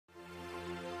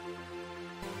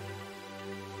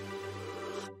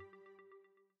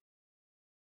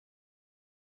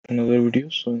another video.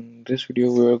 So in this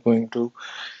video we are going to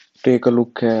take a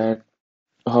look at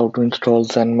how to install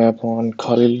Zenmap on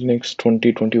Kali Linux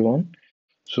 2021.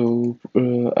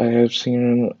 I have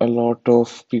seen a lot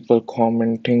of people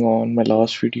commenting on my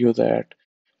last video that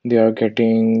they are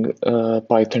getting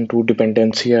Python 2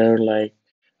 dependency error like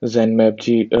Zenmap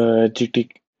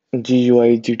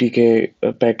GUI GTK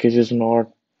package is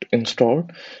not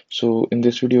installed. So in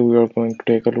this video we are going to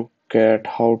take a look at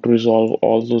how to resolve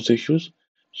all those issues.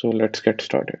 So let's get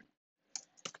started.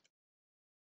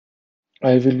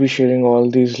 I will be sharing all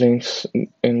these links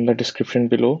in the description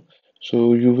below.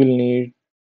 So you will need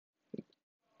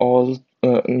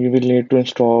to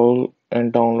install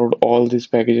and download all these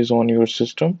packages on your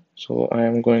system. So I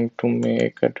am going to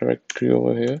make a directory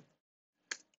over here.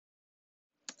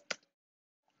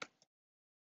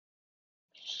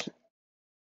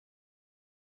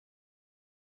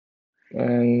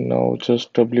 And now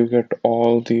just wget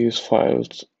all these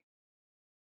files.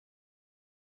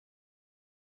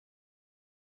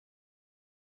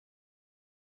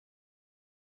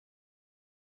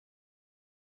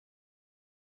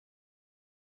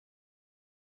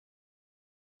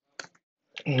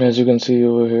 As you can see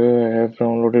over here, I have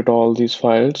downloaded all these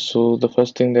files. So the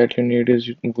first thing that you need is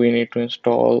we need to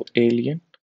install Alien.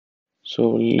 So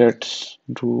let's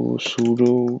do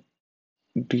sudo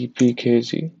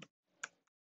dpkg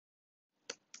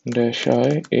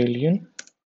 -i alien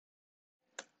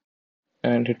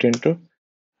and hit enter.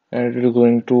 And it is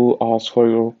going to ask for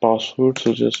your password.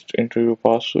 So just enter your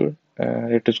password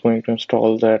and it is going to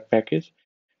install that package.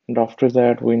 And after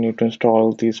that, we need to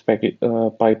install these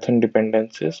Python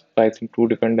dependencies, Python 2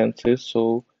 dependencies.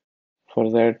 So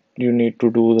for that, you need to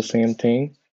do the same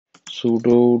thing.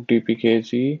 Sudo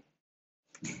dpkg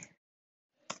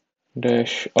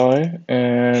 -i,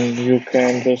 and you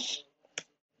can just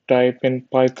type in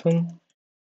Python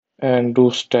and do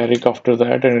static after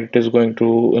that, and it is going to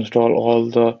install all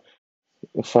the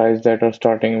files that are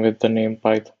starting with the name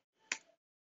Python.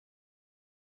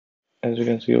 As you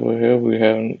can see over here, we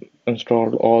have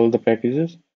installed all the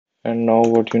packages, and now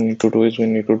what you need to do is we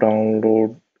need to download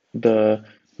the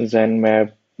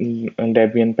Zenmap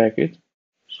Debian package.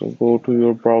 So go to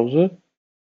your browser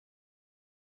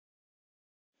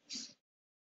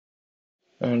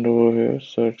and over here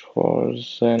search for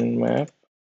Zenmap,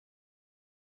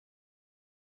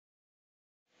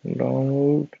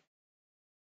 download.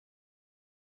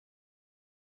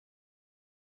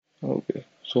 Okay,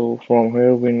 so from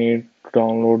here we need to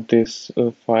download this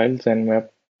file Zenmap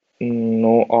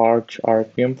no arch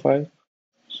rpm file.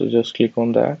 So just click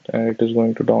on that and it is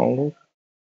going to download,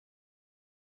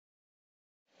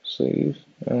 save,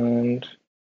 and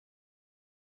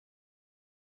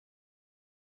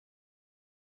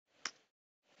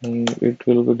it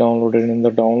will be downloaded in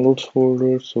the downloads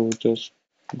folder. So just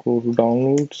go to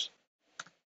downloads.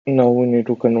 Now we need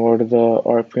to convert the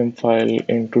rpm file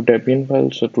into Debian file.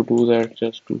 So to do that,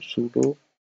 just do sudo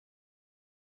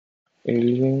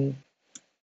alien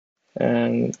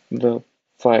and the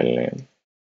file name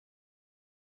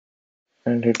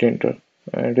and hit enter.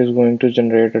 And it is going to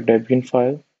generate a Debian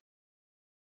file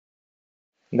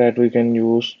that we can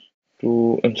use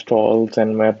to install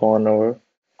Zenmap on our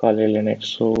Kali Linux.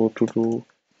 So to do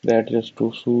that, just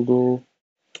do sudo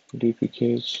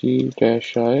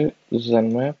dpkg-i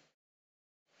zenmap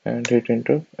and hit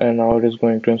enter. And now it is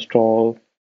going to install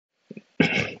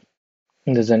the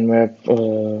Zenmap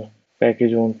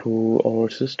package onto our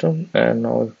system. And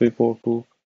now if we go to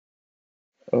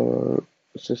our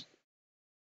system,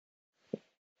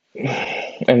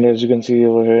 and as you can see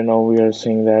over here, now we are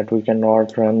seeing that we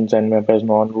cannot run Zenmap as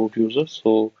non-root user.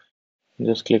 So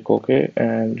just click OK,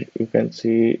 and you can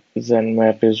see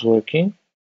Zenmap is working.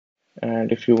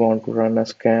 And if you want to run a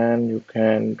scan, you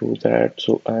can do that.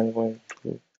 So I'm going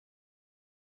to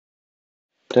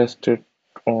test it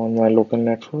on my local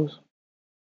network.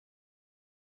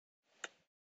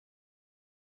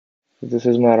 This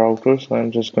is my router, so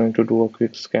I'm just going to do a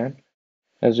quick scan.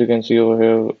 As you can see over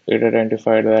here, it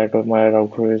identified that my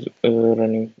router is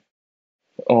running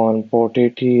on port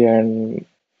 80 and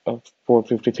port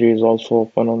 53 is also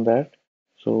open on that.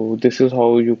 So this is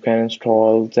how you can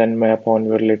install Zenmap on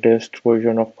your latest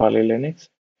version of Kali Linux.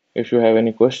 If you have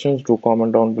any questions, do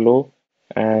comment down below,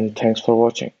 and thanks for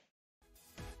watching.